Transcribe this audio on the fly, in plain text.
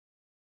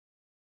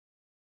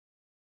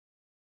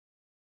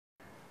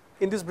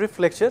In this brief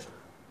lecture,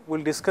 we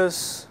will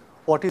discuss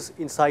what is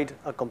inside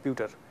a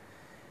computer.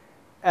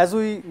 As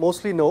we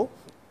mostly know,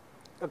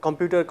 a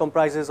computer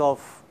comprises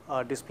of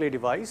a display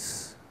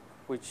device,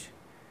 which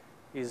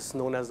is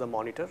known as the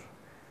monitor.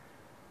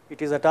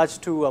 It is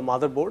attached to a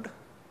motherboard,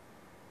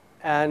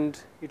 and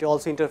it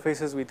also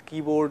interfaces with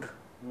keyboard,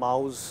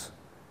 mouse,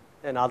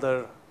 and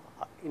other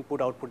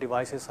input-output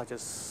devices such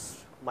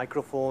as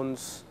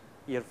microphones,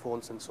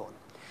 earphones, and so on.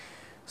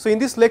 So in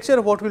this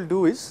lecture, what we'll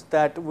do is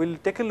that we'll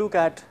take a look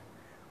at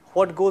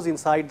what goes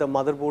inside the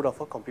motherboard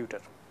of a computer.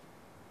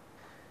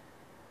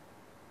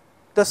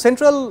 The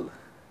central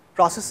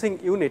processing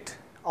unit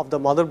of the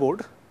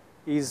motherboard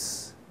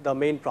is the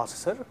main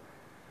processor,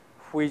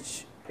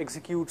 which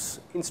executes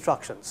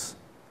instructions.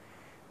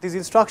 These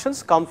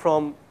instructions come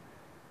from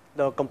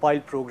the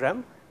compiled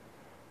program,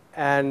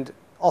 and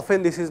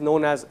often this is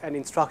known as an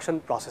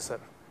instruction processor.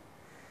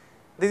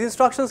 These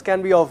instructions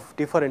can be of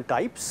different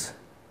types.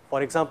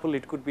 For example,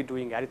 it could be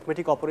doing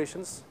arithmetic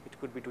operations, it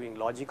could be doing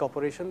logic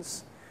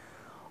operations,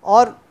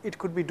 or it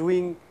could be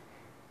doing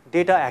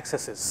data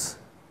accesses.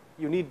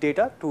 You need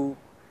data to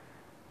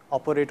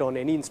operate on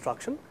any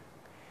instruction.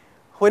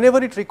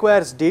 Whenever it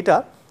requires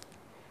data,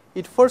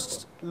 it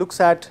first looks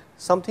at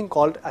something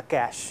called a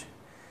cache.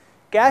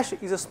 Cache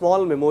is a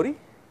small memory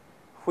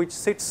which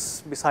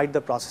sits beside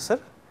the processor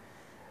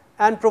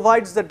and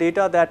provides the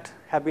data that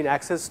have been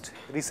accessed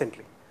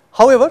recently.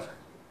 However,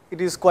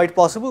 it is quite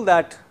possible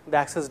that the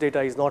access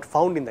data is not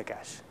found in the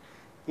cache.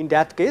 In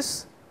that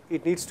case,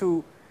 it needs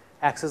to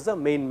access the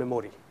main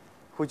memory,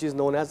 which is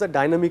known as the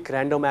dynamic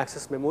random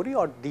access memory,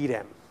 or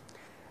DRAM.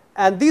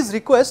 And these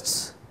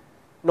requests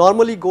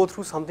normally go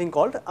through something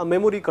called a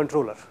memory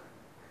controller,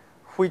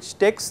 which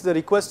takes the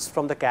requests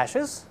from the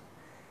caches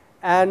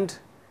and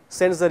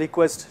sends the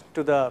request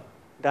to the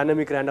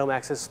dynamic random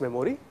access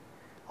memory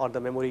or the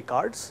memory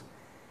cards,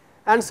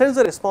 and sends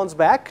the response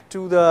back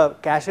to the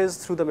caches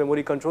through the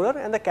memory controller,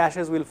 and the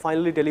caches will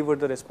finally deliver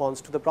the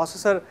response to the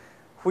processor,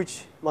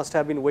 which must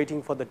have been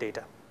waiting for the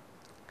data.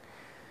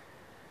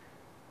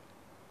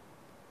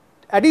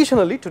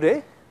 Additionally,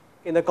 today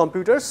in the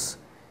computers,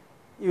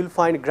 you will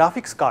find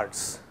graphics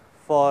cards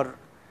for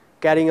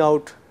carrying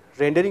out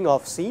rendering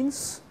of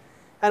scenes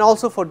and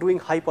also for doing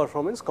high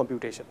performance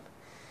computation.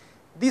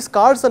 These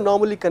cards are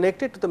normally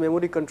connected to the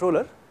memory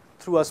controller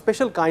through a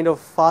special kind of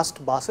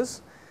fast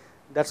buses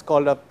that is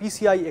called a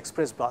PCI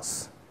Express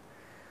bus.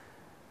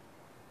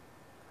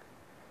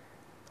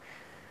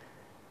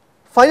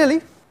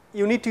 Finally,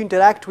 you need to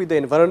interact with the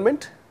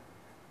environment,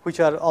 which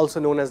are also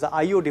known as the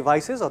I/O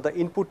devices or the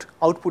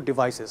input-output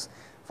devices.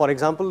 For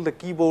example, the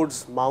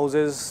keyboards,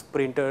 mouses,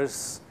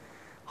 printers,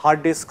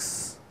 hard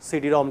disks,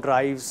 CD-ROM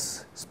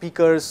drives,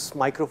 speakers,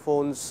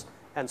 microphones,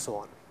 and so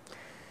on.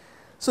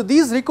 So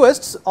these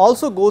requests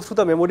also go through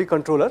the memory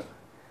controller,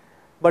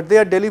 but they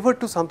are delivered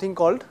to something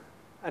called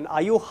an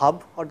I/O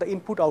hub or the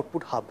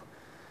input-output hub,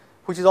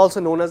 which is also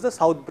known as the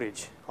south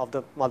bridge of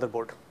the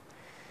motherboard.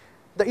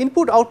 The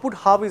input-output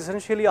hub is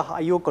essentially a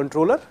I/O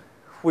controller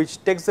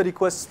which takes the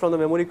requests from the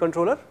memory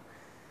controller,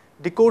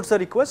 decodes the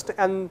request,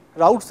 and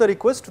routes the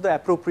request to the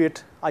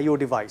appropriate I/O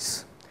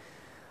device.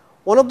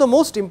 One of the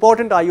most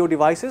important I/O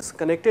devices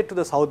connected to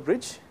the south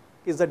bridge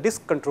is the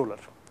disk controller,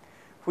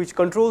 which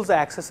controls the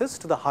accesses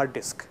to the hard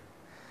disk.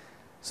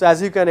 So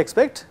as you can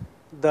expect,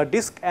 the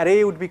disk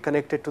array would be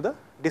connected to the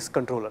disk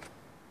controller.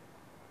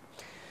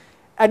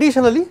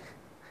 Additionally,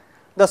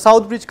 the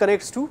south bridge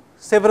connects to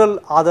several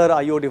other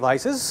I/O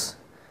devices.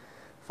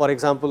 For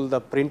example,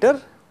 the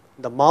printer,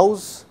 the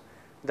mouse,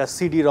 the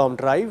CD-ROM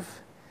drive,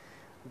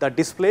 the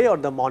display or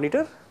the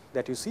monitor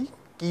that you see,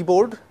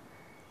 keyboard,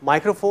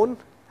 microphone,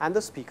 and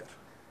the speaker.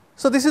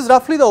 So this is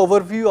roughly the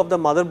overview of the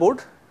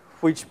motherboard,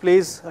 which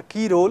plays a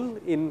key role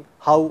in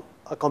how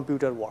a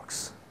computer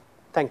works.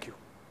 Thank you.